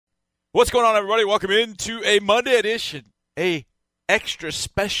What's going on, everybody? Welcome into a Monday edition, a extra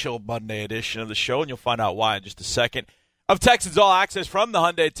special Monday edition of the show, and you'll find out why in just a second, of Texans All Access from the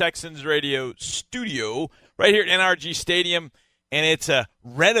Hyundai Texans radio studio right here at NRG Stadium, and it's a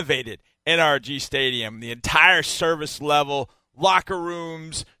renovated NRG Stadium. The entire service level, locker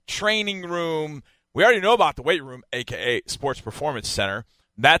rooms, training room. We already know about the weight room, a.k.a. Sports Performance Center.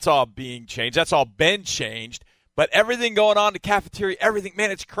 That's all being changed. That's all been changed. But everything going on, the cafeteria, everything,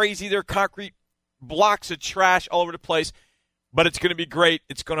 man, it's crazy. There are concrete blocks of trash all over the place. But it's going to be great.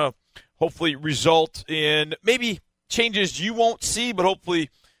 It's going to hopefully result in maybe changes you won't see, but hopefully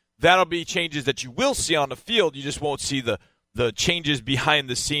that'll be changes that you will see on the field. You just won't see the changes behind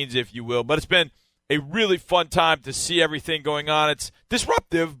the scenes, if you will. But it's been a really fun time to see everything going on. It's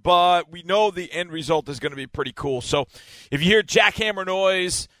disruptive, but we know the end result is going to be pretty cool. So if you hear jackhammer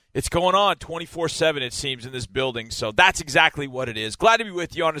noise, it's going on 24/7, it seems, in this building. So that's exactly what it is. Glad to be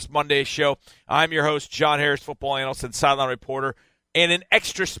with you on this Monday show. I'm your host, John Harris, football analyst and sideline reporter, and an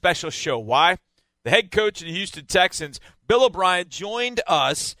extra special show. Why? The head coach of the Houston Texans, Bill O'Brien, joined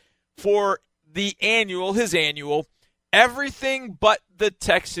us for his annual Everything But the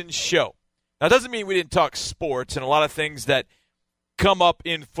Texans show. Now, it doesn't mean we didn't talk sports, and a lot of things that come up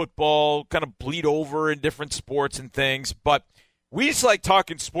in football kind of bleed over in different sports and things, but we just like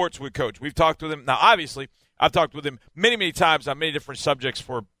talking sports with Coach. We've talked with him. Now, obviously, I've talked with him many, many times on many different subjects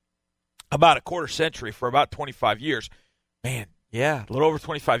for about a quarter century, for about 25 years. Man, yeah, a little over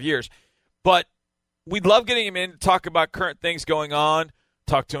 25 years. But we'd love getting him in to talk about current things going on,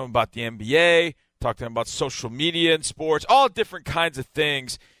 talk to him about the NBA, talk to him about social media and sports, all different kinds of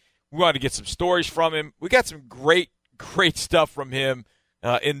things. We wanted to get some stories from him. We got some great, great stuff from him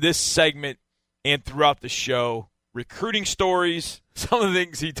in this segment and throughout the show. Recruiting stories, some of the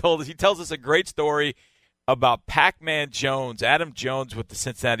things he told us. He tells us a great story about Pac-Man Jones, Adam Jones with the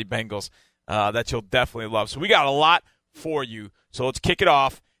Cincinnati Bengals, that you'll definitely love. So we got a lot for you. So let's kick it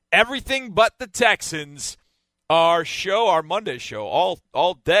off. Everything But the Texans, our show, our Monday show,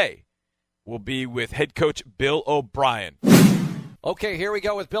 all day, will be with head coach Bill O'Brien. Okay, here we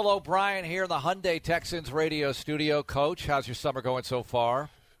go with Bill O'Brien here in the Hyundai Texans radio studio. Coach, how's your summer going so far?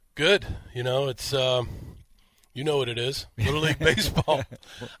 Good. You know, it's you know what it is, Little League Baseball.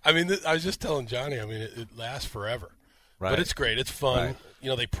 I mean, I was just telling Johnny, I mean, it lasts forever. Right. But it's great. It's fun. Right. You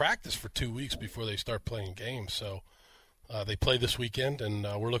know, they practice for 2 weeks before they start playing games. So they play this weekend, and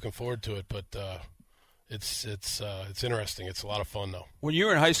we're looking forward to it. But it's interesting. It's a lot of fun, though. When you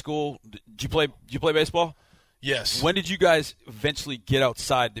were in high school, did you play baseball? Yes. When did you guys eventually get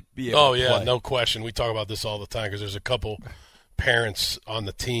outside to be able to play? No question. We talk about this all the time because there's a couple parents on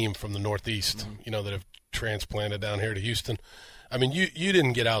the team from the Northeast, you know, that have transplanted down here to Houston. I mean, you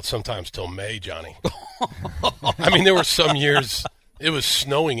didn't get out sometimes till May, Johnny. I mean, there were some years it was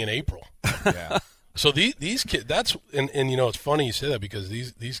snowing in April. Yeah. So these kids, and you know, it's funny you say that because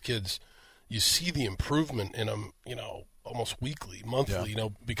these kids, you see the improvement in them, you know, almost weekly, monthly, you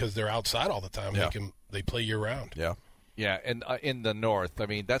know, because they're outside all the time. Yeah. They play year round. Yeah. Yeah, and in the North, I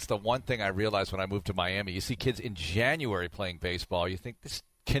mean, that's the one thing I realized when I moved to Miami. You see kids in January playing baseball. You think this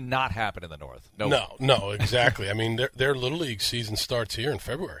cannot happen in the North. No, exactly. I mean, their Little League season starts here in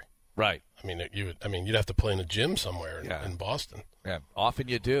February. Right. I mean, you'd have to play in a gym somewhere in Boston. Yeah, often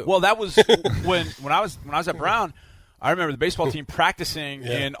you do. Well, that was when I was at Brown. I remember the baseball team practicing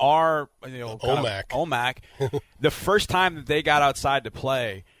in our OMAC. The first time that they got outside to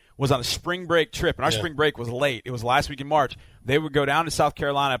play was on a spring break trip, and our spring break was late. It was last week in March. They would go down to South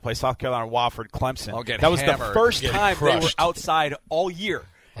Carolina and play South Carolina, Wofford, Clemson. That was hammered. the first time crushed. they were outside all year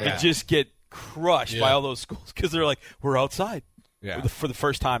and just get crushed by all those schools because they're like, we're outside for the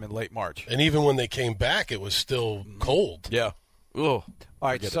first time in late March. And even when they came back, it was still cold. Yeah. Ugh. All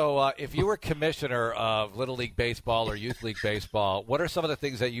right, so if you were commissioner of Little League Baseball or Youth League Baseball, what are some of the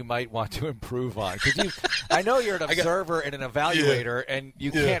things that you might want to improve on? Because I know you're an observer and an evaluator, and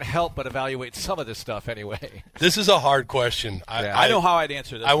you can't help but evaluate some of this stuff anyway. This is a hard question. I know how I'd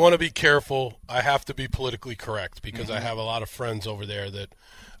answer this. I want to be careful. I have to be politically correct because I have a lot of friends over there that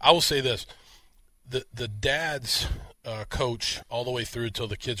 – I will say this. The dads coach all the way through till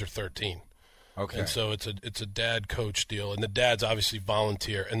the kids are 13. Okay. And so it's a dad coach deal, and the dads obviously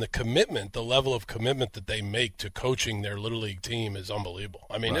volunteer, and the commitment, the level of commitment that they make to coaching their Little League team is unbelievable.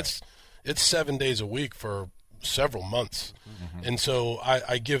 I mean, it's 7 days a week for several months, and so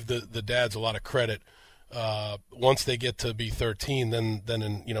I give the dads a lot of credit. Once they get to be 13, then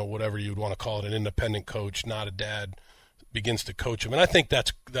in, you know, whatever you'd want to call it, an independent coach, not a dad, begins to coach them, and I think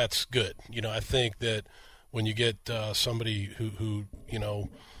that's good. You know, I think that when you get somebody who you know.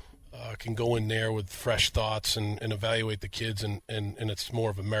 can go in there with fresh thoughts and evaluate the kids, and it's more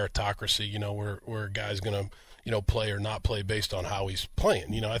of a meritocracy, you know, where a guy's going to, you know, play or not play based on how he's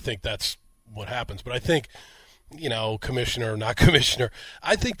playing. You know, I think that's what happens. But I think, you know, commissioner or not commissioner,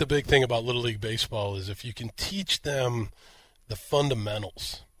 I think the big thing about Little League Baseball is if you can teach them the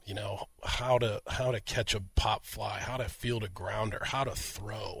fundamentals, you know, how to catch a pop fly, how to field a grounder, how to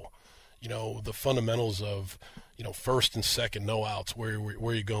throw, you know, the fundamentals of, you know, first and second, no outs, where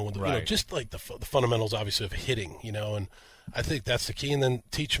you're going with the, you know, just like the fundamentals, obviously, of hitting, you know, and I think that's the key. And then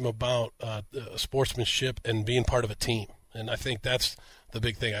teach them about sportsmanship and being part of a team. And I think that's the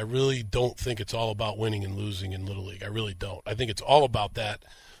big thing. I really don't think it's all about winning and losing in Little League. I really don't. I think it's all about that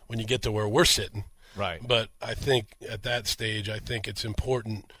when you get to where we're sitting. Right. But I think at that stage, I think it's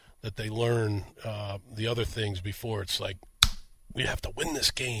important that they learn the other things before it's like, we have to win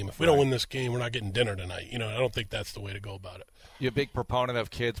this game. If we don't win this game, we're not getting dinner tonight. You know, I don't think that's the way to go about it. You a big proponent of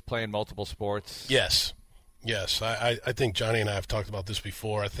kids playing multiple sports? Yes. I think Johnny and I have talked about this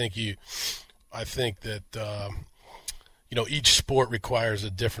before. I think that you know, each sport requires a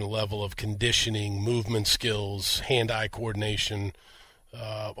different level of conditioning, movement skills, hand-eye coordination,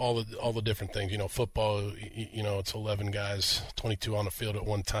 all the different things. You know, football, you know, it's 11 guys, 22 on the field at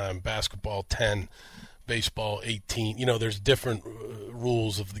one time. Basketball, 10. Baseball, 18. You know, there's different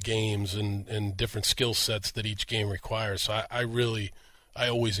rules of the games and different skill sets that each game requires. So I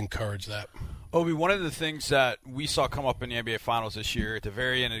always encourage that. Obi, one of the things that we saw come up in the NBA Finals this year, at the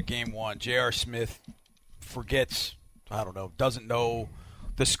very end of Game 1, J.R. Smith forgets, doesn't know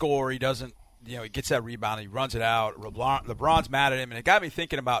the score. He doesn't, you know, he gets that rebound, he runs it out. LeBron's mad at him, and it got me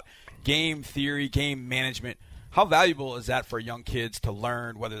thinking about game theory, game management. How valuable is that for young kids to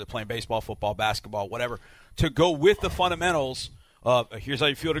learn, whether they're playing baseball, football, basketball, whatever, to go with the fundamentals of here's how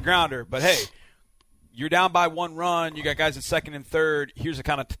you field a grounder, but hey, you're down by one run, you got guys at second and third, here's the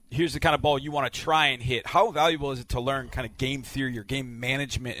kind of ball you want to try and hit. How valuable is it to learn kind of game theory or game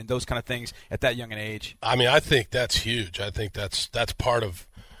management and those kind of things at that young an age? I mean, I think that's huge. I think that's part of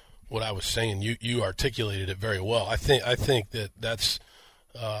what I was saying. You articulated it very well. I think that's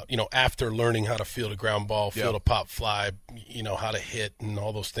you know, after learning how to field a ground ball, field a pop fly, you know, how to hit and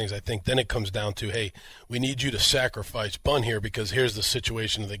all those things, I think then it comes down to, hey, we need you to sacrifice bunt here because here's the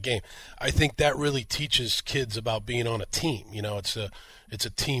situation of the game. I think that really teaches kids about being on a team. You know, it's a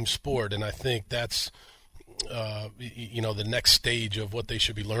team sport, and I think that's you know, the next stage of what they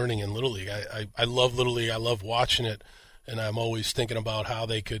should be learning in Little League. I love Little League. I love watching it, and I'm always thinking about how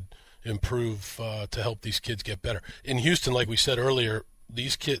they could improve to help these kids get better. In Houston, like we said earlier,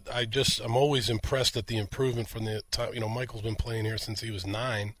 these kids, I'm always impressed at the improvement from the time, you know, Michael's been playing here since he was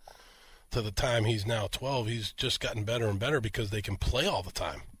 9 to the time he's now 12. He's just gotten better and better because they can play all the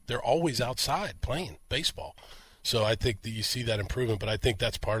time. They're always outside playing baseball. So I think that you see that improvement, but I think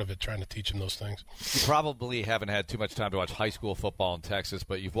that's part of it, trying to teach them those things. You probably haven't had too much time to watch high school football in Texas,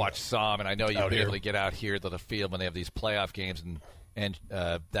 but you've watched some, and I know you've been able to get out here to the field when they have these playoff games and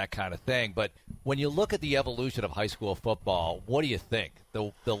that kind of thing. But when you look at the evolution of high school football, what do you think?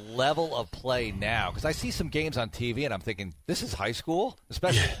 The level of play now? Because I see some games on TV, and I'm thinking, this is high school,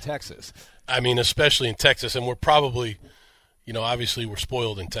 especially in Texas. I mean, especially in Texas, and we're probably, you know, obviously we're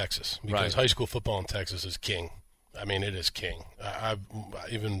spoiled in Texas because high school football in Texas is king. I mean, it is king.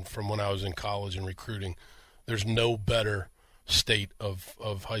 Even from when I was in college and recruiting, there's no better state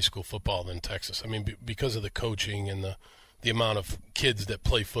of high school football than Texas. I mean, because of the coaching and the amount of kids that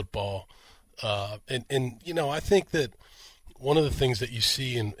play football. And you know, I think that one of the things that you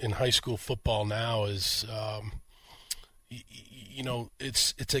see in high school football now is, you know,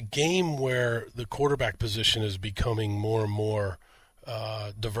 it's a game where the quarterback position is becoming more and more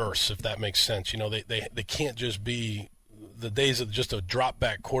diverse, if that makes sense. You know, they can't just be – the days of just a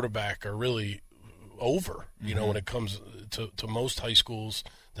drop-back quarterback are really over, you know, when it comes to most high schools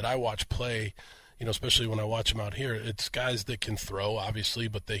that I watch play. You know, especially when I watch them out here, it's guys that can throw, obviously,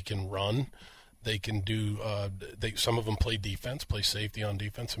 but they can run. They can do some of them play defense, play safety on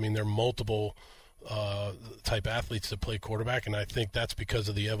defense. I mean, they're multiple type athletes that play quarterback, and I think that's because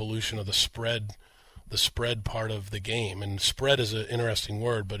of the evolution of the spread part of the game. And spread is an interesting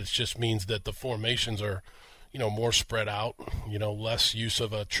word, but it just means that the formations are, you know, more spread out, you know, less use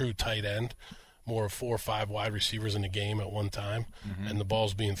of a true tight end, more of 4 or 5 wide receivers in a game at one time, and the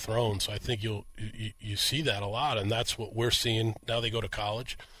ball's being thrown. So I think you see that a lot, and that's what we're seeing. Now they go to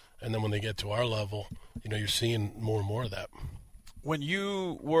college, and then when they get to our level, you know, you're seeing more and more of that. When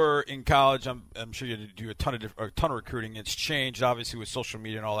you were in college, I'm sure you do a ton of recruiting. It's changed, obviously, with social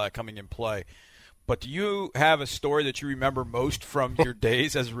media and all that coming in play. But do you have a story that you remember most from your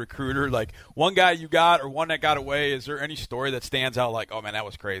days as a recruiter? Like one guy you got or one that got away? Is there any story that stands out like, oh, man, that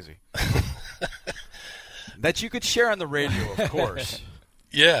was crazy? That you could share on the radio, of course.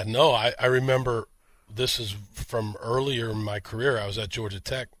 Yeah, no, I remember this is from earlier in my career. I was at Georgia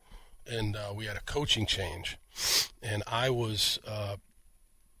Tech, and we had a coaching change. And I was,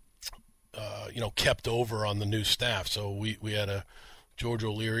 kept over on the new staff. So we had George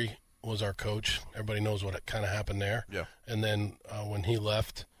O'Leary was our coach. Everybody knows what kind of happened there. Yeah. And then when he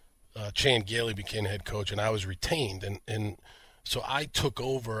left, Chan Gailey became head coach, and I was retained. And so I took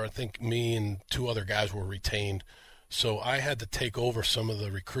over. I think me and two other guys were retained. So I had to take over some of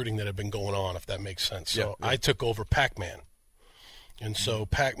the recruiting that had been going on, if that makes sense. So I took over Pac-Man. And so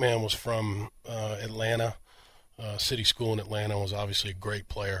Pac-Man was from Atlanta, City School in Atlanta, was obviously a great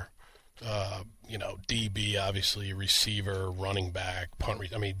player. DB, obviously, receiver, running back, punt.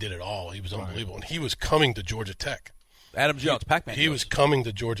 He did it all. He was unbelievable. And he was coming to Georgia Tech. Adam Jones, Pac-Man. He was coming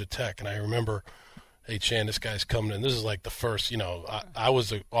to Georgia Tech. And I remember, hey, Chan, this guy's coming in. This is like the first, I was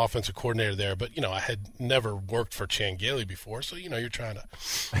the offensive coordinator there, but, I had never worked for Chan Gailey before. So, you're trying to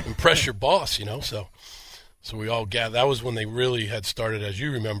impress your boss, So we all gathered. That was when they really had started, as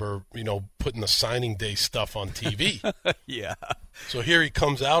you remember, putting the signing day stuff on TV. Yeah. So here he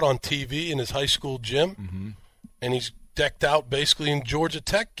comes out on TV in his high school gym, and he's decked out basically in Georgia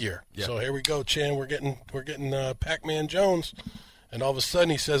Tech gear. Yep. So here we go, Chan. We're getting Pac-Man Jones, and all of a sudden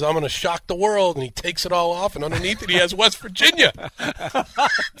he says, "I'm going to shock the world," and he takes it all off, and underneath it he has West Virginia.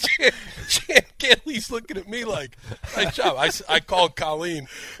 Chan Gailey's looking at me like, "Nice job." I called Colleen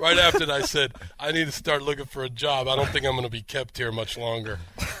right after that. I said, "I need to start looking for a job. I don't think I'm going to be kept here much longer."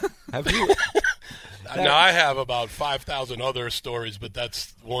 Have you? Now, I have about 5,000 other stories, but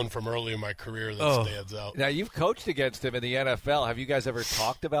that's one from early in my career that stands out. Now, you've coached against him in the NFL. Have you guys ever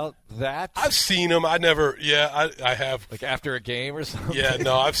talked about that? I've seen him. I have. Like after a game or something? Yeah,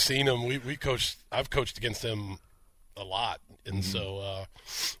 no, I've seen him. I've coached against him a lot. And so,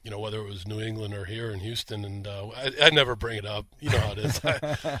 whether it was New England or here in Houston, and I never bring it up. You know how it is.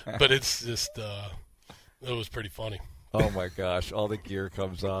 But it's just, it was pretty funny. Oh, my gosh. All the gear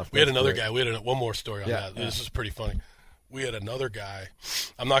comes off. We had another guy. We had one more story on that. Yeah. This is pretty funny. We had another guy.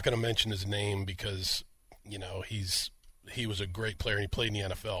 I'm not going to mention his name because, he was a great player and he played in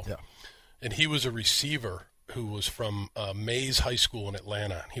the NFL. Yeah. And he was a receiver who was from Mays High School in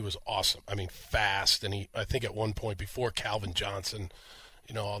Atlanta. He was awesome. Fast. And I think at one point before Calvin Johnson,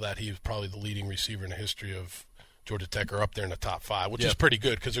 all that, he was probably the leading receiver in the history of Georgia Tech, or up there in the top 5, which is pretty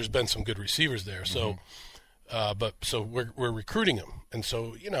good because there's been some good receivers there. So. So we're recruiting him, and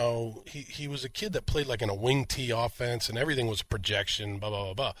so he was a kid that played like in a wing T offense, and everything was a projection, blah blah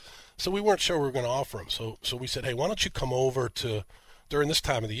blah blah. So we weren't sure we were going to offer him. So we said, hey, why don't you come over during this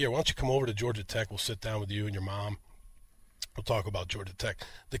time of the year? Why don't you come over to Georgia Tech? We'll sit down with you and your mom. We'll talk about Georgia Tech.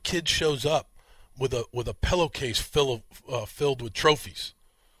 The kid shows up with a pillowcase filled with trophies.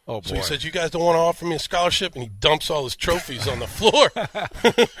 Oh boy! So he says, you guys don't want to offer me a scholarship, and he dumps all his trophies on the floor,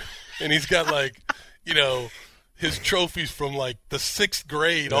 and he's got his trophies from like the 6th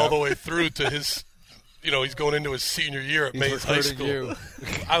grade all the way through to his, he's going into his senior year at Mays High School.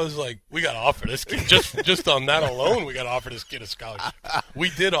 I was like, we got to offer this kid. Just on that alone, we got to offer this kid a scholarship. We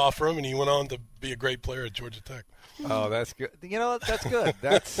did offer him, and he went on to be a great player at Georgia Tech. Oh, that's good. That's good.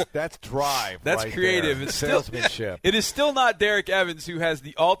 That's drive. That's right creative. There. It's salesmanship. It is still not Derek Evans who has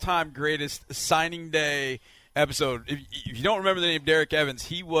the all-time greatest signing day episode. If you don't remember the name Derek Evans,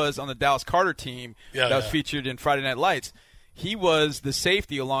 he was on the Dallas Carter team that was featured in Friday Night Lights. He was the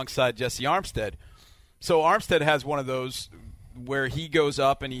safety alongside Jesse Armstead. So Armstead has one of those where he goes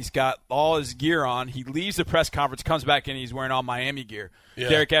up and he's got all his gear on. He leaves the press conference, comes back in, and he's wearing all Miami gear. Yeah.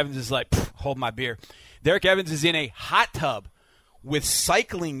 Derek Evans is like, hold my beer. Derek Evans is in a hot tub with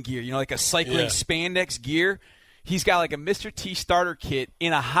cycling gear, like a cycling spandex gear. He's got like a Mr. T starter kit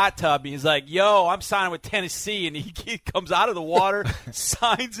in a hot tub. He's like, yo, I'm signing with Tennessee. And he comes out of the water,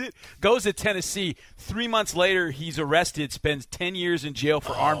 signs it, goes to Tennessee. 3 months later, he's arrested, spends 10 years in jail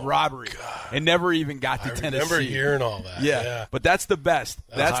for armed robbery, and never even got to Tennessee. I remember hearing all that. Yeah. But that's the best.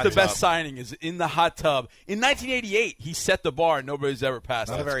 That's the best signing, is in the hot tub. In 1988, he set the bar, and nobody's ever passed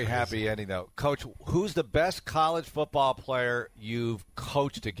it. Not a very happy ending, though. Coach, who's the best college football player you've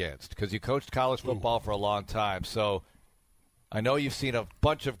coached against? Because you coached college football for a long time. So I know you've seen a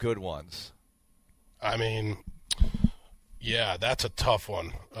bunch of good ones. Yeah, that's a tough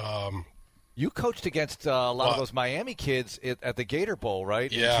one. You coached against a lot of those Miami kids at the Gator Bowl,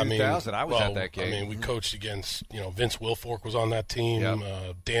 right? Yeah, in 2000. I was at that game. I mean, we coached against, Vince Wilfork was on that team. Yep.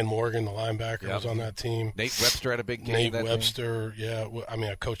 Dan Morgan, the linebacker, was on that team. Nate Webster had a big game. Nate that Webster, yeah. I mean,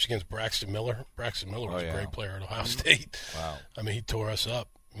 I coached against Braxton Miller. Braxton Miller was a great player at Ohio State. Wow. I mean, he tore us up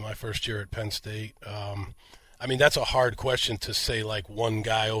my first year at Penn State. I mean, that's a hard question to say like one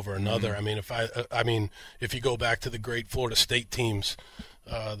guy over another. I mean, if you go back to the great Florida State teams,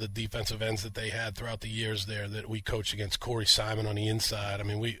 the defensive ends that they had throughout the years there that we coached against, Corey Simon on the inside. I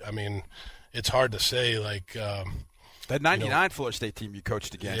mean, it's hard to say like that '99 Florida State team you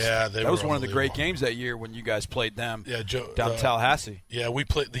coached against. Yeah, that was one of the great games that year when you guys played them. Yeah, down in Tallahassee. Yeah, we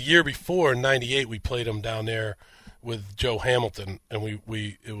played the year before in '98. We played them down there with Joe Hamilton, and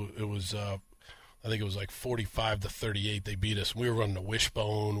it was. I think it was like 45-38. They beat us. We were running the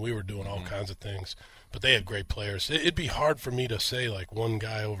wishbone. We were doing all kinds of things. But they had great players. It'd be hard for me to say like one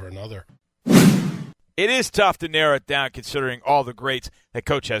guy over another. It is tough to narrow it down considering all the greats that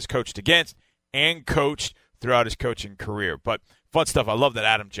Coach has coached against and coached throughout his coaching career. But fun stuff. I love that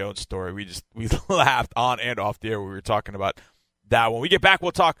Adam Jones story. We laughed on and off the air when we were talking about that. When we get back,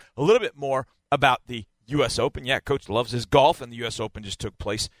 we'll talk a little bit more about the U.S. Open. Yeah, Coach loves his golf, and the U.S. Open just took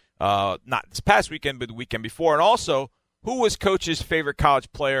place not this past weekend, but the weekend before. And also, who was Coach's favorite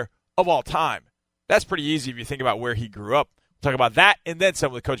college player of all time? That's pretty easy if you think about where he grew up. We'll talk about that and then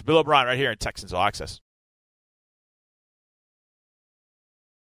some with Coach Bill O'Brien right here in Texans All Access.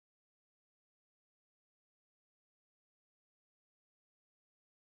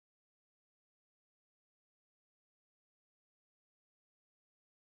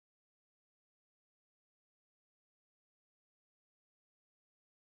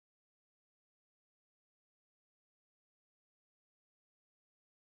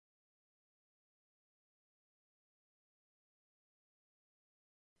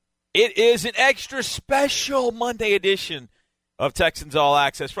 It is an extra special Monday edition of Texans All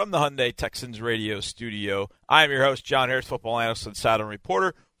Access from the Hyundai Texans Radio Studio. I am your host, John Harris, football analyst and sideline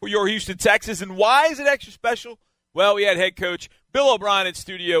reporter for your Houston Texans. And why is it extra special? Well, we had head coach Bill O'Brien in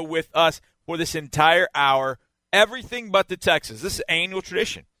studio with us for this entire hour. Everything but the Texans. This is an annual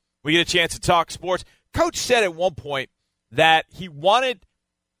tradition. We get a chance to talk sports. Coach said at one point that he wanted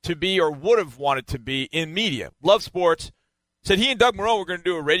to be or would have wanted to be in media. Love sports. Said he and Doug Marrone were going to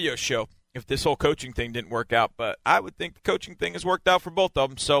do a radio show if this whole coaching thing didn't work out. But I would think the coaching thing has worked out for both of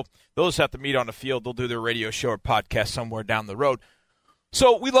them. So they'll just have to meet on the field. They'll do their radio show or podcast somewhere down the road.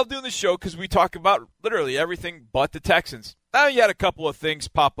 So we love doing this show because we talk about literally everything but the Texans. Now you had a couple of things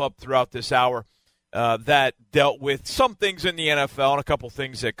pop up throughout this hour that dealt with some things in the NFL and a couple of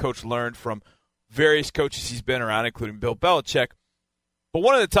things that Coach learned from various coaches he's been around, including Bill Belichick. But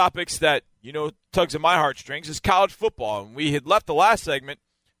one of the topics that, tugs at my heartstrings is college football. And we had left the last segment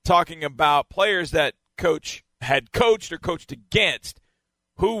talking about players that Coach had coached or coached against.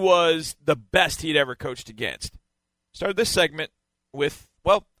 Who was the best he'd ever coached against? Started this segment with,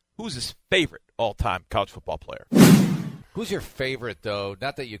 who's his favorite all-time college football player? Who's your favorite, though?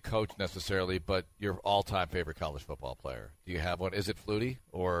 Not that you coach necessarily, but your all-time favorite college football player. Do you have one? Is it Flutie?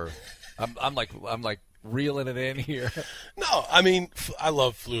 Or I'm like reeling it in here. No, I mean, I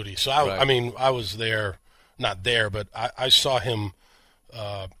love Flutie. So, I was there, not there, but I saw him,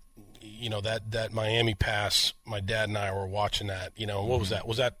 that Miami pass. My dad and I were watching that. What was that?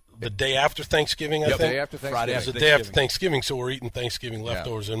 Was that the day after Thanksgiving, I think? The day after Thanksgiving. Friday it was the day after Thanksgiving, so we're eating Thanksgiving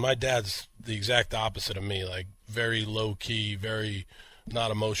leftovers. Yeah. And my dad's the exact opposite of me, like very low-key, very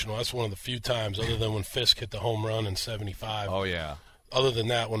not emotional. That's one of the few times, other than when Fisk hit the home run in 75. Oh, yeah. Other than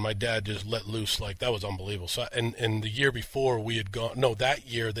that, when my dad just let loose, like that was unbelievable. So, and the year before we had gone, that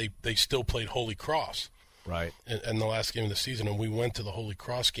year they still played Holy Cross, right? In the last game of the season, and we went to the Holy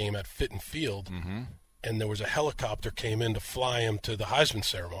Cross game at Fitton Field, and there was a helicopter came in to fly him to the Heisman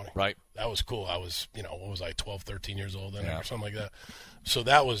ceremony. Right, that was cool. I was, what was I, 12, 13 years old then, or something like that. So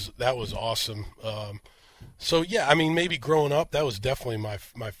that was awesome. So yeah, I mean, maybe growing up, that was definitely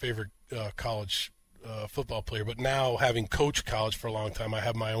my favorite college football player. But now, having coached college for a long time, I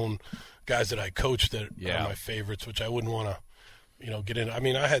have my own guys that I coached that are my favorites, which I wouldn't want to, get in. I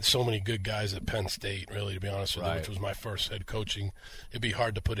mean, I had so many good guys at Penn State, really, to be honest with you, which was my first head coaching. It'd be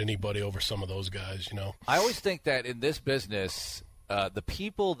hard to put anybody over some of those guys, I always think that in this business, the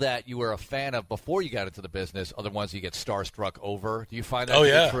people that you were a fan of before you got into the business are the ones you get starstruck over. Do you find that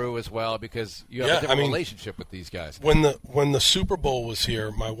to be true as well? Because you have a different relationship with these guys. When the Super Bowl was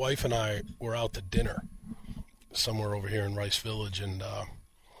here, my wife and I were out to dinner somewhere over here in Rice Village, and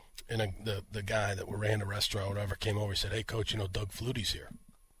the guy that ran the restaurant or whatever came over and said, "Hey, Coach, Doug Flutie's here."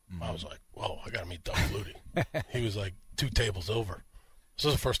 I was like, "Whoa, I got to meet Doug Flutie." He was like 2 tables over. This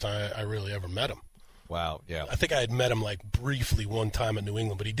was the first time I really ever met him. Wow, yeah. I think I had met him like briefly one time in New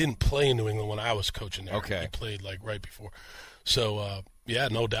England, but he didn't play in New England when I was coaching there. Okay. He played like right before. So, yeah,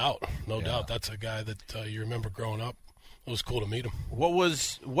 no doubt. No doubt. That's a guy that you remember growing up. It was cool to meet him.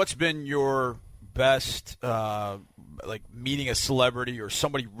 What's been your best like meeting a celebrity or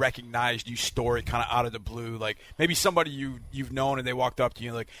somebody recognized you story kind of out of the blue? Like maybe somebody you've known and they walked up to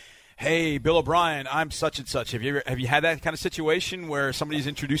you like, hey, Bill O'Brien, I'm such and such. Have you had that kind of situation where somebody's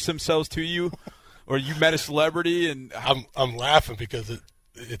introduced themselves to you, or you met a celebrity? And I'm laughing because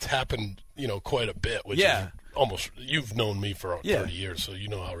it's happened, quite a bit. Which is almost, you've known me for 30 years, so you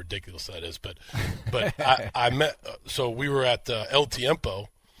know how ridiculous that is. But I met. So we were at El Tiempo.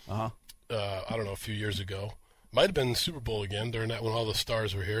 I don't know, a few years ago. Might have been the Super Bowl again during that when all the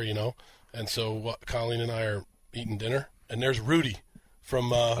stars were here, And so Colleen and I are eating dinner, and there's Rudy.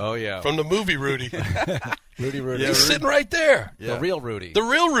 From from the movie Rudy. Rudy. He's sitting right there. Yeah. The real Rudy. The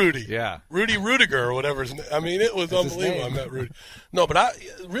real Rudy. Yeah. Rudy Rudiger or whatever his name. I mean, it was unbelievable. I met Rudy. No, but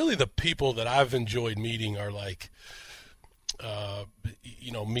really the people that I've enjoyed meeting are like,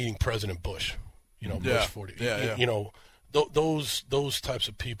 meeting President Bush. Bush 40. Those types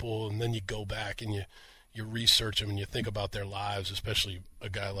of people, and then you go back and you research them and you think about their lives, especially a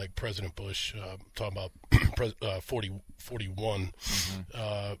guy like President Bush, talking about 41,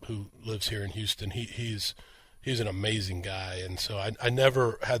 who lives here in Houston. He's an amazing guy, and so I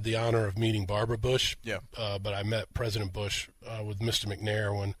never had the honor of meeting Barbara Bush. But I met President Bush with Mr.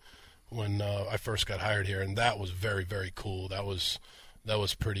 McNair when I first got hired here, and that was very, very cool. That was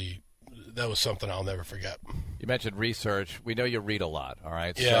something I'll never forget. You mentioned research. We know you read a lot. All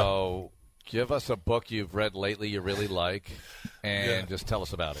right, yeah. So give us a book you've read lately you really like, and just tell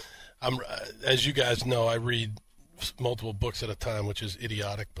us about it. As you guys know, I read multiple books at a time, which is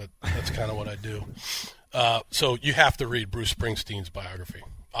idiotic, but that's kind of what I do. So you have to read Bruce Springsteen's biography,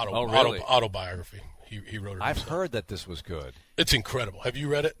 autobiography. He wrote it. I've heard that this was good. It's incredible. Have you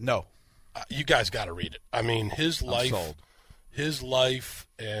read it? No. You guys got to read it. I mean, his life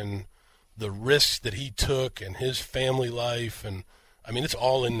and the risks that he took, and his family life, and I mean, it's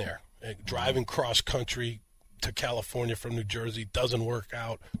all in there. Driving cross country to California from New Jersey, doesn't work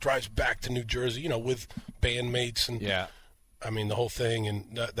out, drives back to New Jersey, with bandmates, and I mean the whole thing,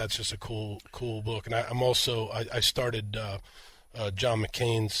 and that's just a cool book. And I started John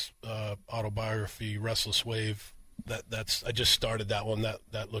McCain's autobiography, Restless Wave. I just started that one.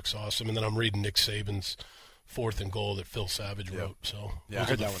 That looks awesome. And then I'm reading Nick Saban's Fourth and Goal that Phil Savage wrote. So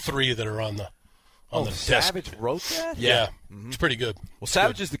those are the three that are on the Savage desk. wrote that? Yeah. It's pretty good. Well,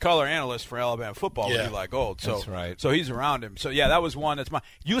 Savage is the color analyst for Alabama football with Eli Gold. So, that's right. So he's around him. So, that was one that's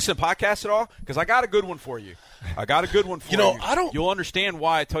you listen to podcasts at all? Because I got a good one for you. I don't. You'll understand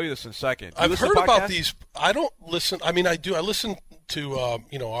why I tell you this in a second. I've heard about these. I don't listen. I mean, I do. I listen to,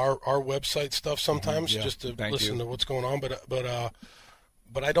 our website stuff sometimes just to listen to what's going on.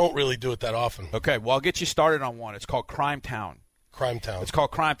 But I don't really do it that often. Okay. Well, I'll get you started on one. It's called Crime Town. It's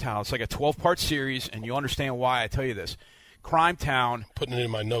called Crime Town. It's like a 12-part series, and you'll understand why I tell you this. Crime Town. Putting it in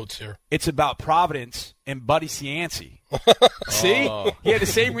my notes here. It's about Providence and Buddy Cianci. See? He had the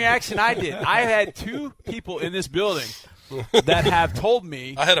same reaction I did. I had two people in this building that have told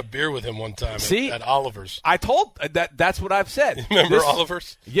me. I had a beer with him one time at Oliver's. I told that's what I've said. Remember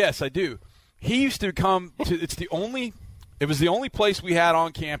Oliver's? Yes, I do. He used to come to It was the only place we had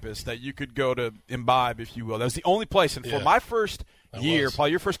on campus that you could go to imbibe, if you will. That was the only place. And for my first year,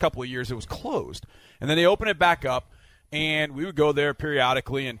 probably your first couple of years, it was closed. And then they opened it back up, and we would go there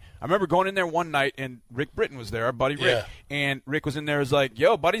periodically. And I remember going in there one night, and Rick Britton was there, our buddy Rick. Yeah. And Rick was in there, was like,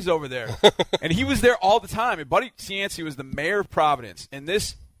 yo, Buddy's over there. And he was there all the time. And Buddy Cianci was the mayor of Providence. And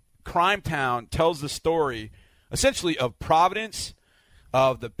this Crime Town tells the story, essentially, of Providence,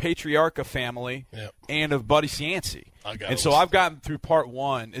 of the Patriarca family, and of Buddy Cianci. So I've gotten through part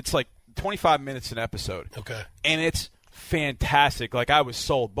one. It's like 25 minutes an episode. Okay. And it's fantastic. Like, I was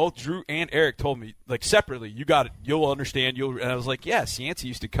sold. Both Drew and Eric told me, like, separately, you got it. You'll understand. And I was like, yeah, Cianci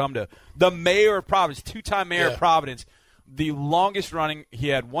used to come to the mayor of Providence, two-time mayor of Providence, the longest running. He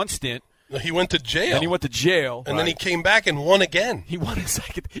had one stint. He went to jail. And he went to jail. And then he came back and won again. He won a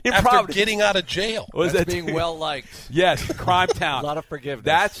second. After getting out of jail. That's being well-liked. Yes, Crime Town. A lot of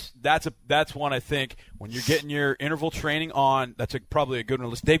forgiveness. That's one I think when you're getting your interval training on, that's probably a good one to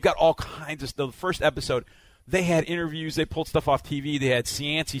listen. They've got all kinds of stuff. The first episode, they had interviews. They pulled stuff off TV. They had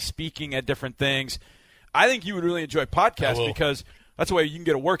Cianci speaking at different things. I think you would really enjoy podcasts because that's the way you can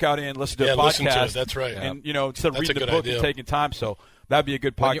get a workout in, listen to a podcast. Listen to it. That's right. And, instead of reading the book and taking time. So that'd be a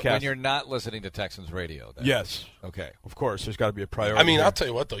good podcast. When you're not listening to Texans radio. Then. Yes. Okay. Of course. There's got to be a priority. I mean, I'll tell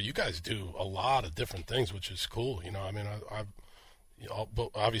you what, though. You guys do a lot of different things, which is cool. I mean,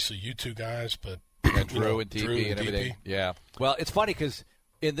 obviously you two guys, but and Drew and DP and everything. Yeah. Well, it's funny because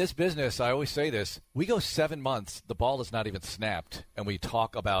in this business, I always say this: we go 7 months, the ball is not even snapped, and we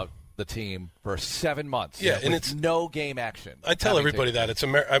talk about the team for 7 months. Yeah, and it's no game action. I tell everybody that it's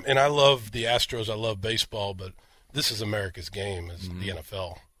and I love the Astros, I love baseball, but this is America's game, is the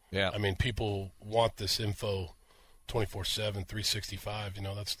NFL. Yeah, I mean, people want this info 24/7, 365. You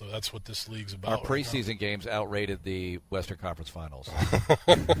know, that's what this league's about. Our preseason games outrated the Western Conference Finals.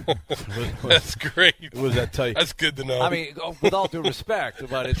 That's great. What does that tell you? That's good to know. I mean, with all due respect,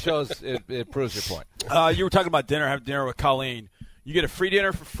 but it shows it proves your point. You were talking about dinner, having dinner with Colleen. You get a free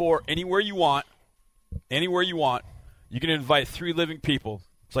dinner for 4 anywhere you want. Anywhere you want. You can invite 3 living people.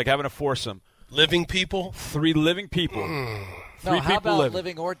 It's like having a foursome. Living people? 3 living people. 3 No, how people about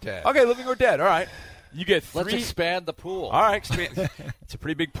living or dead? Okay, living or dead. All right. You get 3. Let's expand the pool. All right, expand. It's a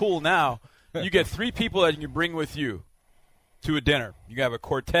pretty big pool now. You get 3 people that you can bring with you to a dinner. You can have a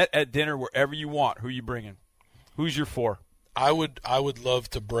quartet at dinner wherever you want. Who you bringing? Who's your 4? I would love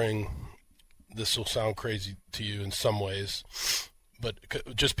to bring. This will sound crazy to you in some ways, but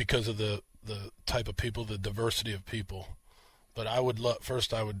just because of the type of people, the diversity of people. But I would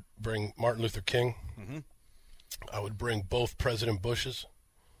first I would bring Martin Luther King. Mm-hmm. I would bring both President Bushes,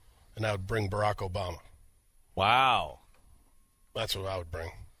 and I would bring Barack Obama. Wow. That's what I would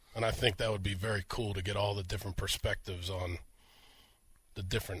bring. And I think that would be very cool to get all the different perspectives on the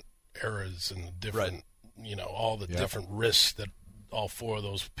different eras and the different, all the different risks that all 4 of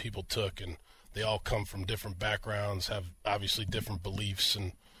those people took. And they all come from different backgrounds, have obviously different beliefs,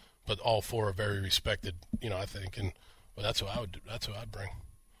 but all 4 are very respected, I think. And that's what I would do. That's what I'd bring.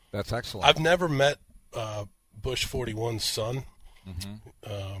 That's excellent. I've never met Bush 41's son,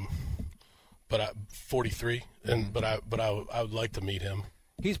 but 43, but I would like to meet him.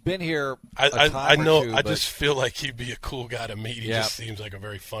 He's been here. I know. Two, I just feel like he'd be a cool guy to meet. He just seems like a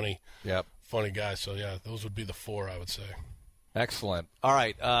very funny guy. So yeah, those would be the 4 I would say. Excellent. All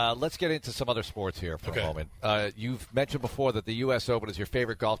right, let's get into some other sports here for a moment. You've mentioned before that the U.S. Open is your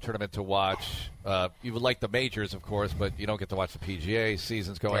favorite golf tournament to watch. You would like the majors, of course, but you don't get to watch the PGA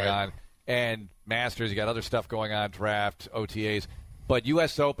seasons going on. And Masters, you got other stuff going on, draft, OTAs. But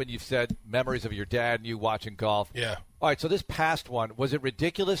U.S. Open, you've said memories of your dad and you watching golf. Yeah. All right, so this past one, was it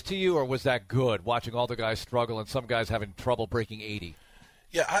ridiculous to you or was that good, watching all the guys struggle and some guys having trouble breaking 80?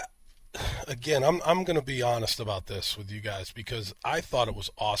 Yeah, Again, I'm going to be honest about this with you guys because I thought it was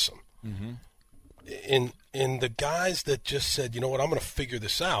awesome. Mm-hmm. In the guys that just said, you know what, I'm going to figure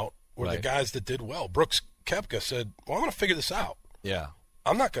this out, were the guys that did well. Brooks Koepka said, well, I'm going to figure this out. Yeah.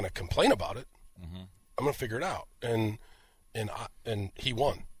 I'm not going to complain about it. Mm-hmm. I'm going to figure it out, and he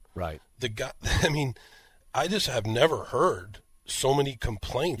won. Right. The guy. I mean, I just have never heard so many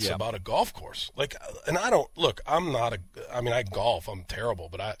complaints about a golf course. Like, and I don't look. I'm not a. I mean, I golf. I'm terrible,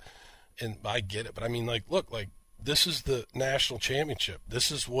 but I get it. But I mean, look, this is the national championship. This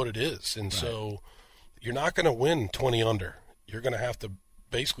is what it is, and so you're not going to win 20 under. You're going to have to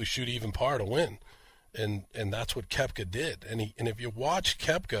basically shoot even par to win. And that's what Koepka did. And if you watch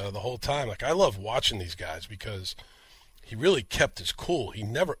Koepka the whole time, I love watching these guys because he really kept his cool. He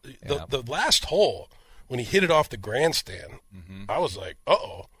never the last hole when he hit it off the grandstand, I was like,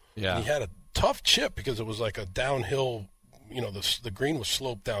 uh-oh. Yeah. And he had a tough chip because it was like a downhill, the green was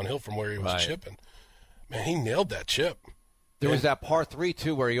sloped downhill from where he was chipping. Man, he nailed that chip. There was that par 3,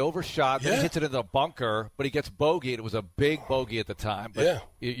 too, where he overshot. Then he hits it in the bunker, but he gets bogeyed. It was a big bogey at the time. But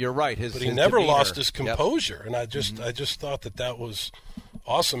you're right. But he never lost his composure, and I just thought that was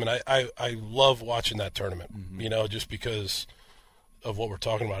awesome. And I love watching that tournament, just because of what we're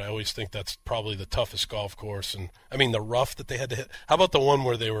talking about. I always think that's probably the toughest golf course. And, I mean, the rough that they had to hit. How about the one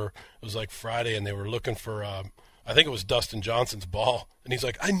where it was like Friday, and they were looking for I think it was Dustin Johnson's ball. And he's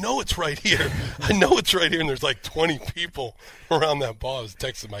like, I know it's right here. I know it's right here. And there's like 20 people around that ball. I was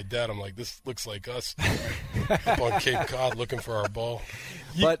texting my dad. I'm like, this looks like us up on Cape Cod looking for our ball.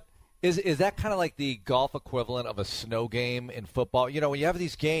 But is that kind of like the golf equivalent of a snow game in football? When you have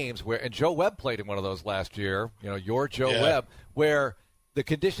these games where – and Joe Webb played in one of those last year, your Joe Webb, where the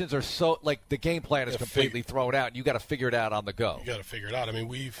conditions are so – like the game plan is completely thrown out, and you got to figure it out on the go. You got to figure it out. I mean,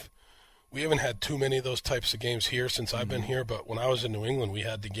 we haven't had too many of those types of games here since I've been here, but when I was in New England, we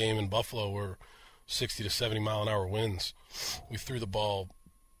had the game in Buffalo where 60 to 70 mile an hour winds. We threw the ball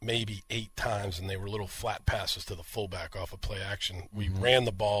maybe 8 times, and they were little flat passes to the fullback off of play action. We ran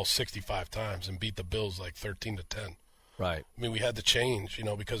the ball 65 times and beat the Bills 13-10. Right. I mean, we had to change,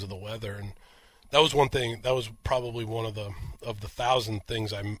 because of the weather, and that was one thing. That was probably one of the 1,000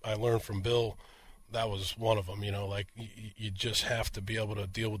 things I learned from Bill. That was one of them, you just have to be able to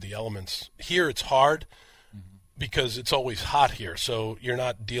deal with the elements. Here it's hard because it's always hot here, so you're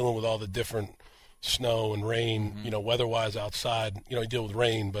not dealing with all the different snow and rain, weather-wise outside. You deal with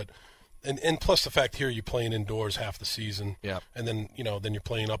rain, but and plus the fact here you're playing indoors half the season. Yeah. And then, then you're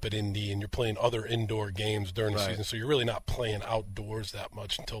playing up at Indy and you're playing other indoor games during the season. So you're really not playing outdoors that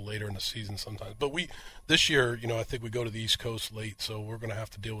much until later in the season sometimes. But this year, I think we go to the East Coast late, so we're going to have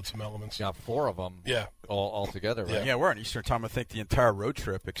to deal with some elements. Yeah, 4 of them. Yeah. All together, right? Yeah, we're on Eastern time, I think, the entire road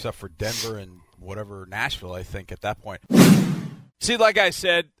trip except for Denver and whatever Nashville, I think, at that point. See, like I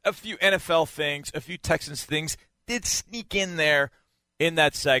said, a few NFL things, a few Texans things did sneak in there in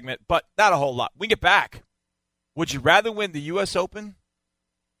that segment, but not a whole lot. We get back. Would you rather win the U.S. Open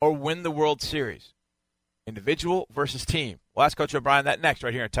or win the World Series? Individual versus team. We'll ask Coach O'Brien that next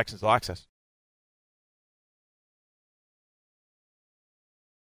right here on Texans All Access.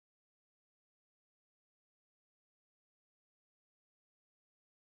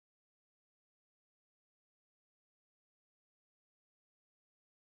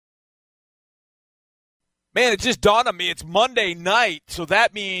 Man, it just dawned on me. It's Monday night, so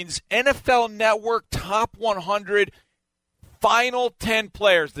that means NFL Network Top 100 final 10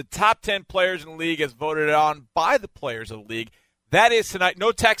 players. The top 10 players in the league as voted on by the players of the league. That is tonight.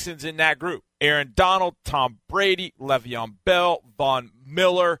 No Texans in that group. Aaron Donald, Tom Brady, Le'Veon Bell, Von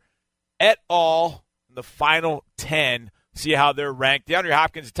Miller, et al. The final 10. See how they're ranked. DeAndre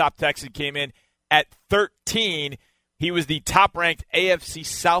Hopkins, the top Texan, came in at 13. He was the top-ranked AFC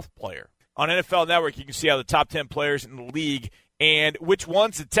South player. On NFL Network, you can see how the top 10 players in the league and which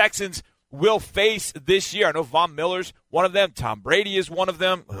ones the Texans will face this year. I know Von Miller's one of them. Tom Brady is one of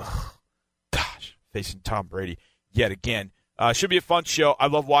them. Ugh. Gosh, facing Tom Brady yet again. Should be a fun show. I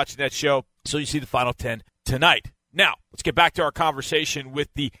love watching that show. So you see the final 10 tonight. Now, let's get back to our conversation with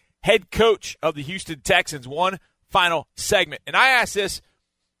the head coach of the Houston Texans. One final segment. And I ask this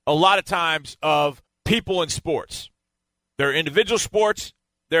a lot of times of people in sports. They're individual sports.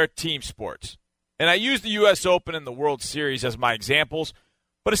 They're team sports. And I use the U.S. Open and the World Series as my examples.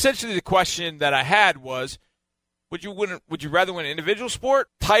 But essentially the question that I had was, would you rather win an individual sport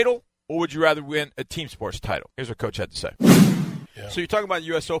title or would you rather win a team sports title? Here's what Coach had to say. Yeah. So you're talking about the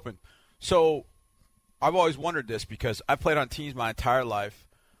U.S. Open. So I've always wondered this because I've played on teams my entire life,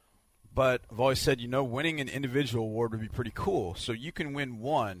 but I've always said, winning an individual award would be pretty cool. So you can win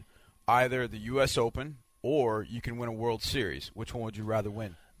one, either the U.S. Open or you can win a World Series. Which one would you rather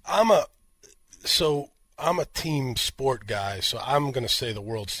win? I'm a team sport guy, so I'm going to say the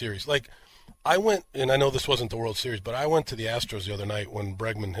World Series. Like, I went, and I know this wasn't the World Series, but I went to the Astros the other night when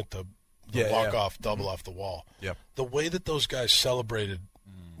Bregman hit the walk-off double off the wall. Yep. The way that those guys celebrated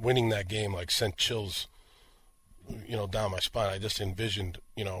winning that game, sent chills, down my spine. I just envisioned,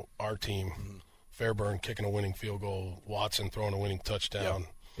 our team, Fairburn kicking a winning field goal, Watson throwing a winning touchdown.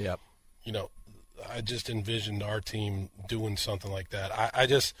 Yep. I just envisioned our team doing something like that. I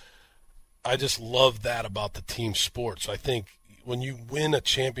just love that about the team sports. I think when you win a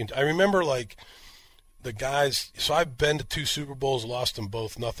championship, I remember the guys. So I've been to 2 Super Bowls, lost them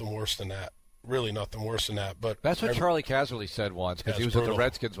both. Nothing worse than that. Really, nothing worse than that. But that's what Charlie Casserly said once because he was brutal. At the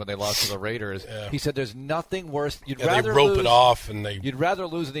Redskins when they lost to the Raiders. Yeah. He said, "There's nothing worse. They rope it off and you'd rather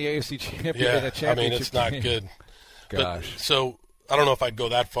lose in the AFC championship. I mean, it's not good. Gosh. But, so I don't know if I'd go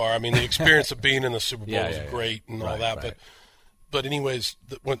that far. I mean, the experience of being in the Super Bowl is great and all that. Right. But anyways,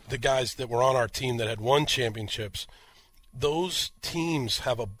 the guys that were on our team that had won championships, those teams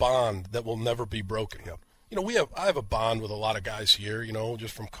have a bond that will never be broken. Yep. I have a bond with a lot of guys here,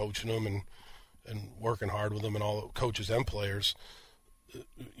 just from coaching them and working hard with them and all coaches and players,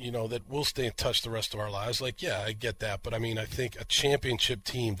 that we'll stay in touch the rest of our lives. I get that. But, I mean, I think a championship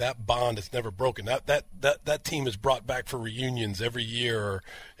team, that bond is never broken. That team is brought back for reunions every year or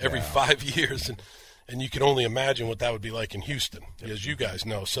every 5 years. And you can only imagine what that would be like in Houston, as you guys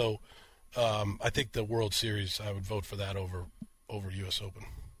know. So I think the World Series, I would vote for that over U.S. Open.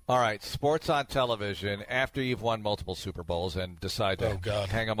 All right, sports on television, after you've won multiple Super Bowls and decide to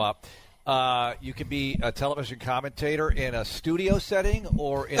hang them up, you can be a television commentator in a studio setting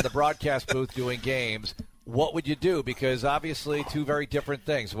or in the broadcast booth doing games. What would you do? Because obviously 2 very different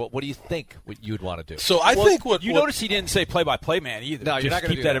things. What do you think you'd want to do? So I think notice he didn't say play-by-play man either. No, you're not going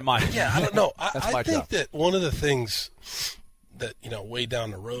to keep that in mind. Yeah, I don't know. I think job. that one of the things that way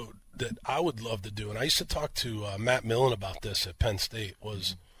down the road that I would love to do, and I used to talk to Matt Millen about this at Penn State,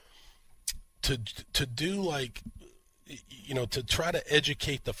 was to do to try to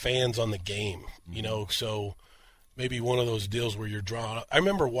educate the fans on the game. So maybe one of those deals where you're drawing. I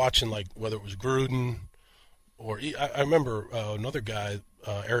remember watching whether it was Gruden. Or I remember another guy,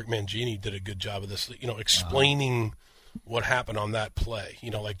 Eric Mangini, did a good job of this, explaining what happened on that play,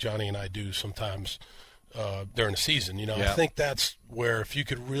 like Johnny and I do sometimes during the season. You know, I think that's where if you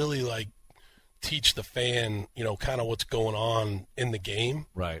could really like teach the fan, you know, kind of what's going on in the game.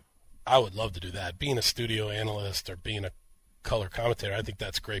 Right. I would love to do that. Being a studio analyst or being a color commentator, I think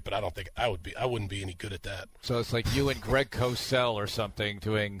that's great, but I don't think I wouldn't be any good at that. So it's like you and Greg Cosell or something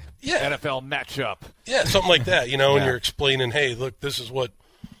doing NFL matchup. Yeah, something like that, you know, and you're explaining, hey, look, this is what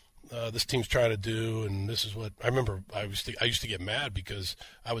this team's trying to do, and this is what – I remember I used to get mad because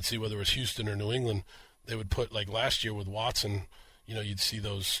I would see whether it was Houston or New England, they would put – like last year with Watson, you know, you'd see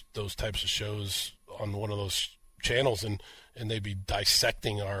those types of shows on one of those channels, and they'd be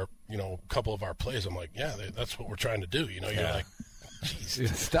dissecting our – you know, a couple of our plays. I'm like, yeah, that's what we're trying to do. You know, you're like,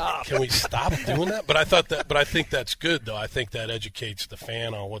 geez, stop. Can we stop doing that? But I think that's good, though. I think that educates the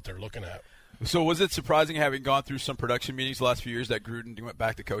fan on what they're looking at. So was it surprising, having gone through some production meetings the last few years, that Gruden went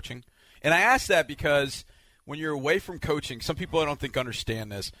back to coaching? And I ask that because when you're away from coaching, some people I don't think understand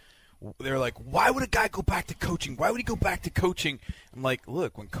this. They're like, why would a guy go back to coaching? Why would he go back to coaching? I'm like,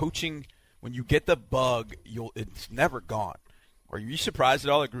 look, when you get the bug, it's never gone. Are you surprised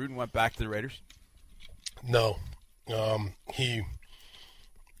at all that Gruden went back to the Raiders? No. He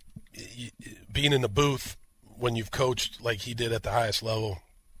being in the booth when you've coached like he did at the highest level,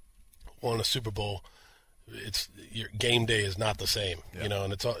 won a Super Bowl, your game day is not the same, you know,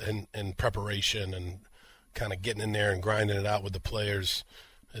 and it's all in preparation and kind of getting in there and grinding it out with the players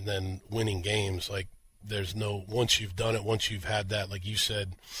and then winning games. Like once you've done it, once you've had that, like you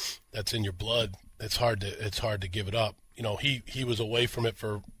said, that's in your blood, it's hard to give it up. You know, he was away from it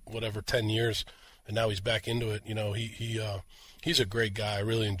for 10 years, and now he's back into it. You know, he's a great guy. I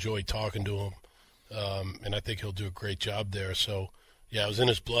really enjoyed talking to him, and I think he'll do a great job there. So, yeah, it was in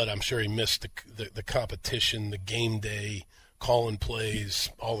his blood. I'm sure he missed the competition, the game day, calling plays,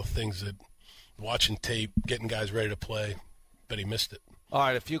 all the things that watching tape, getting guys ready to play, but he missed it. All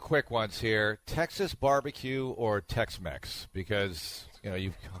right, a few quick ones here. Texas barbecue or Tex-Mex? Because – you know,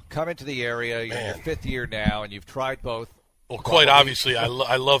 you've come into the area, you're in your fifth year now, and you've tried both. Well, quite obviously, I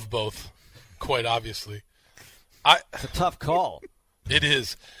love both. Quite obviously. It's a tough call. It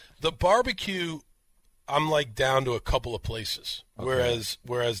is. The barbecue, I'm like down to a couple of places. Okay.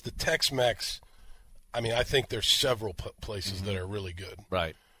 Whereas the Tex-Mex, I mean, I think there's several places that are really good.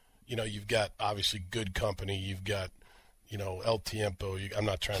 Right. You know, you've got, obviously, Good Company. You've got, you know, El Tiempo. I'm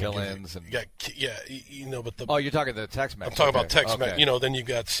not trying Kill-ins to you know, but you're talking the Tex-Mex. I'm talking about Tex-Mex. Okay. You know, then you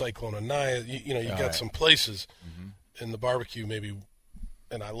got Cyclone Anaya. You know, you got some places in the barbecue maybe,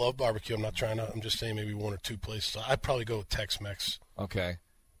 and I love barbecue. I'm just saying maybe one or two places. So I'd probably go with Tex-Mex. Okay.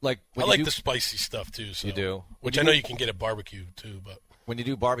 I like the spicy stuff too. So, you do? Which I know you can get at barbecue too, but. When you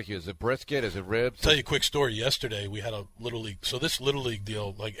do barbecue, is it brisket? Is it ribs? I'll tell you a quick story. Yesterday, we had a Little League. So this Little League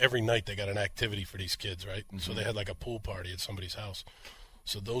deal, like every night they got an activity for these kids, right? Mm-hmm. So they had like a pool party at somebody's house.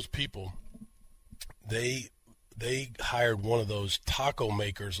 So those people, they hired one of those taco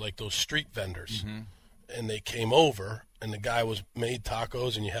makers, like those street vendors. Mm-hmm. And they came over, and the guy made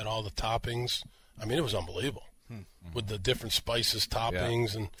tacos, and you had all the toppings. I mean, it was unbelievable. Mm-hmm. With the different spices,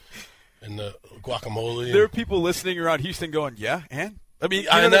 toppings, and the guacamole. There are people listening around Houston going, yeah, and? I mean,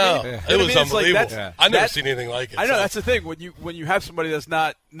 I know. I mean? It was unbelievable. Like I've never seen anything like it. I know, that's the thing. When you have somebody that's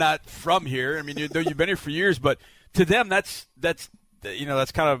not from here, I mean, you've been here for years, but to them, that's kind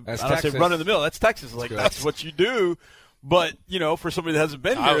of, I don't say run of the mill. That's Texas. Like, that's what you do. But, you know, for somebody that hasn't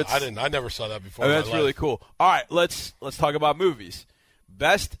been here, I never saw that before. That's really cool. All right, let's talk about movies.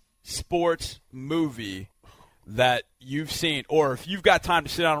 Best sports movie that you've seen, or if you've got time to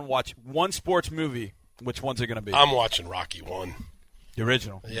sit down and watch one sports movie, which one's it going to be? I'm watching Rocky 1. The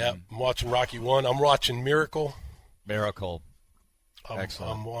original. Yeah, I'm watching Rocky 1. I'm watching Miracle.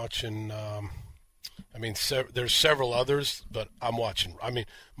 Excellent. I'm watching, there's several others, but I'm watching. I mean,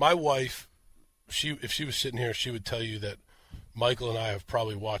 my wife, if she was sitting here, she would tell you that Michael and I have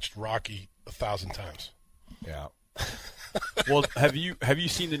probably watched Rocky 1,000 times. Yeah. Well, have you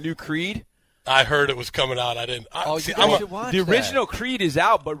seen the new Creed? I heard it was coming out. I didn't. The original Creed is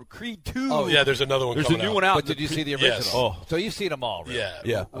out, but Creed 2. Oh, yeah, there's another one coming out. There's a new one out. But did you see the original? Yes. Oh. So you've seen them all, really?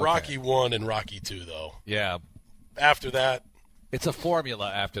 Yeah. Rocky 1 and Rocky 2, though. Yeah. After that. It's a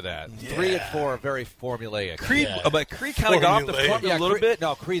formula after that. 3 and 4 are very formulaic. Creed kind of got off the front a little bit.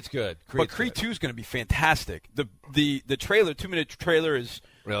 No, Creed's good. But Creed 2 is going to be fantastic. The trailer, 2-minute trailer is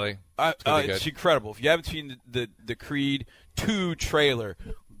really it's incredible. If you haven't seen the Creed 2 trailer,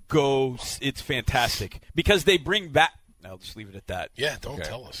 it's fantastic because they bring back. I'll just leave it at that. Yeah, don't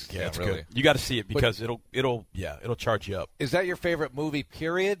tell us. Yeah, it's really good. You got to see it because it'll charge you up. Is that your favorite movie?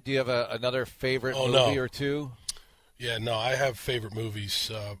 Period. Do you have another favorite movie or two? Yeah, no, I have favorite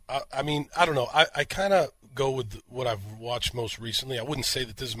movies. I mean, I don't know. I kind of go with what I've watched most recently. I wouldn't say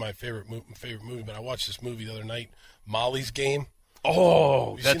that this is my favorite movie, but I watched this movie the other night, Molly's Game.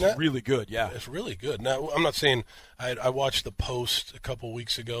 Oh, you seen that's that? really good. Yeah, It's really good. Now, I'm not saying I watched The Post a couple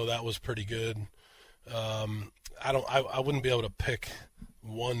weeks ago. That was pretty good. I wouldn't be able to pick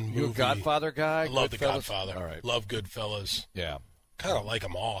one movie. You a Godfather guy? I love The Goodfellas? Godfather. All right. Love Goodfellas. Yeah. Kind of like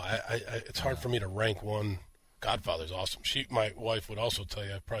them all. It's hard for me to rank one. Godfather's awesome. My wife would also tell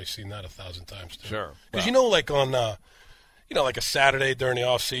you I've probably seen that 1,000 times too. Sure. Because like on, like a Saturday during the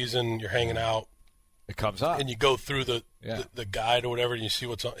off season, you're hanging out It comes up. and you go through the guide or whatever, and you see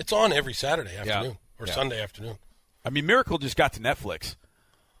what's on. It's on every Saturday afternoon or Sunday afternoon. I mean, Miracle just got to Netflix.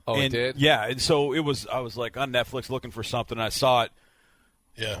 Oh, and, it did? Yeah, and so I was like on Netflix looking for something, and I saw it.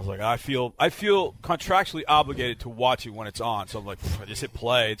 Yeah. I was like, I feel contractually obligated to watch it when it's on. So I'm like, I just hit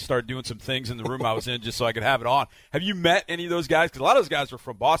play and started doing some things in the room I was in just so I could have it on. Have you met any of those guys? Because a lot of those guys were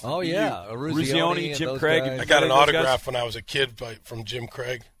from Boston. Oh, yeah. Ruzioni, Jim Craig. guys. I got an those guys? autograph when I was a kid from Jim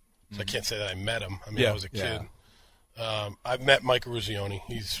Craig. So I can't say that I met him. I mean, I was a kid. I've met Mike Ruzioni.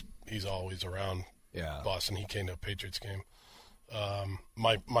 He's always around Boston. He came to a Patriots game.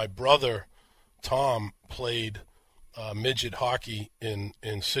 My brother, Tom, played midget hockey in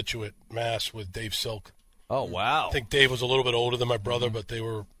Scituate, Mass. with Dave Silk. Oh, wow. I think Dave was a little bit older than my brother, but they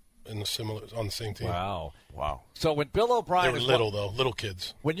were on the same team. Wow. Wow. So when Bill They O'Brien were is little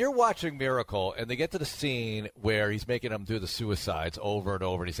kids. when you're watching Miracle and they get to the scene where he's making them do the suicides over and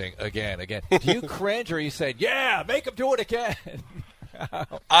over and he's saying again, do you cringe or are you saying, yeah, make them do it again?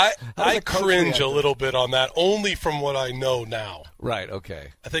 I a coach cringe react? a little bit on that, only from what I know now. Right, okay.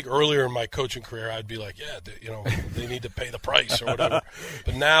 I think earlier in my coaching career, I'd be like, they need to pay the price or whatever.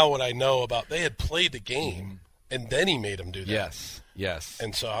 But now what I know about, they had played the game, and then he made them do that. Yes.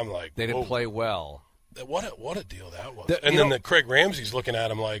 And so I'm like, They didn't whoa, play well. What a deal that was. The- and you then know- the Craig Ramsey's looking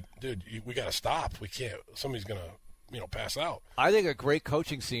at him like, dude, we got to stop. We can't. Somebody's going to, pass out. I think a great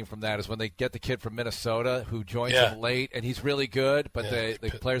coaching scene from that is when they get the kid from Minnesota who joins Yeah. them late, and he's really good, but the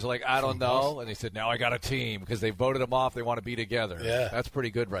players are like, I don't know. And they said, now I got a team because they voted him off. They want to be together. Yeah. That's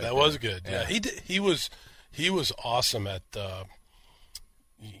pretty good right That there. was good. Yeah. He was awesome at,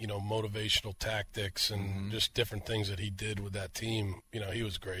 motivational tactics and just different things that he did with that team. He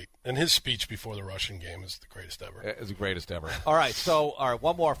was great. And his speech before the Russian game is the greatest ever. It's the greatest ever. All right,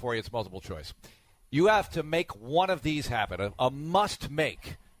 one more for you. It's multiple choice. You have to make one of these happen, a must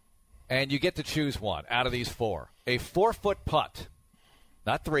make, and you get to choose one out of these four. A 4-foot putt,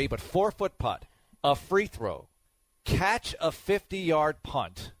 not 3, but 4-foot putt, a free throw, catch a 50-yard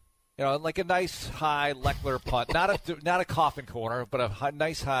punt, like a nice high Leckler punt, not a coffin corner, but a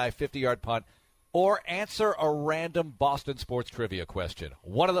nice high 50-yard punt, or answer a random Boston sports trivia question.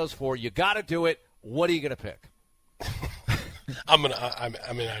 One of those four, you got to do it. What are you going to pick?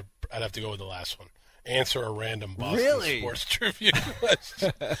 I'd have to go with the last one. Answer a random Boston sports trivia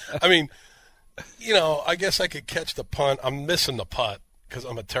question. I guess I could catch the punt. I'm missing the putt because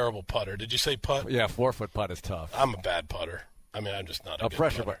I'm a terrible putter. Did you say putt? Yeah, 4-foot putt is tough. I'm a bad putter. I'm just not a good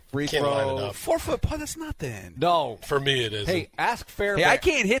pressure putter. free Can't line it throw. up. 4-foot putt, that's nothing. No. For me, it is. Hey, ask Fairbairn. Hey, I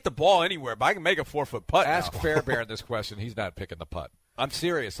can't hit the ball anywhere, but I can make a 4-foot putt. Ask now. Fairbairn this question. He's not picking the putt. I'm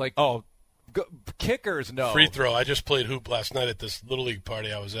serious. Kickers, no. Free throw. I just played hoop last night at this Little League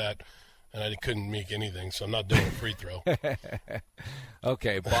party I was at, and I couldn't make anything, so I'm not doing a free throw.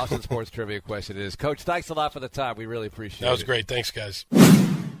 Okay, Boston sports trivia question it is. Coach, thanks a lot for the time. We really appreciate it. That was great. Thanks, guys.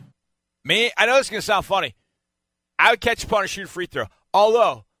 Me, I know this is going to sound funny. I would catch a punt and shoot a free throw.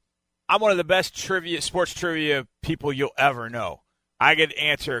 Although, I'm one of the best sports trivia people you'll ever know. I could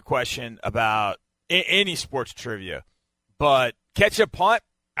answer a question about any sports trivia. But catch a punt,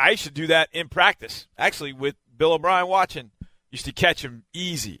 I used to do that in practice. Actually, with Bill O'Brien watching, used to catch him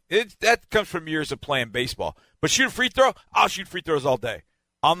easy. That comes from years of playing baseball. But shoot a free throw, I'll shoot free throws all day.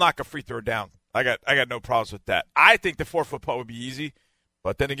 I'll knock a free throw down. I got no problems with that. I think the 4-foot putt would be easy.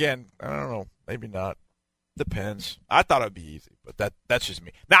 But then again, I don't know. Maybe not. Depends. I thought it would be easy, but that's just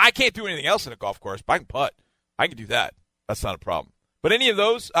me. Now, I can't do anything else in a golf course, but I can putt. I can do that. That's not a problem. But any of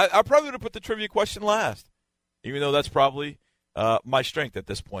those, I probably would have put the trivia question last, even though that's probably my strength at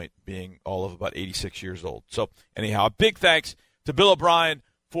this point, being all of about 86 years old. So, anyhow, a big thanks to Bill O'Brien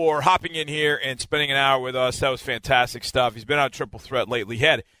for hopping in here and spending an hour with us. That was fantastic stuff. He's been on Triple Threat lately.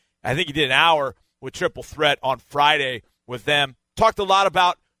 I think he did an hour with Triple Threat on Friday with them. Talked a lot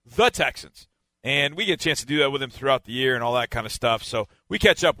about the Texans. And we get a chance to do that with him throughout the year and all that kind of stuff. So we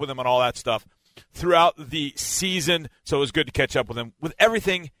catch up with him on all that stuff throughout the season. So it was good to catch up with him with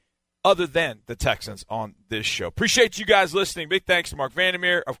everything other than the Texans on this show. Appreciate you guys listening. Big thanks to Mark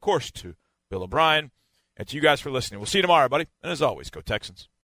Vandermeer, of course, to Bill O'Brien, And to you guys for listening. We'll see you tomorrow, buddy. And as always, go Texans.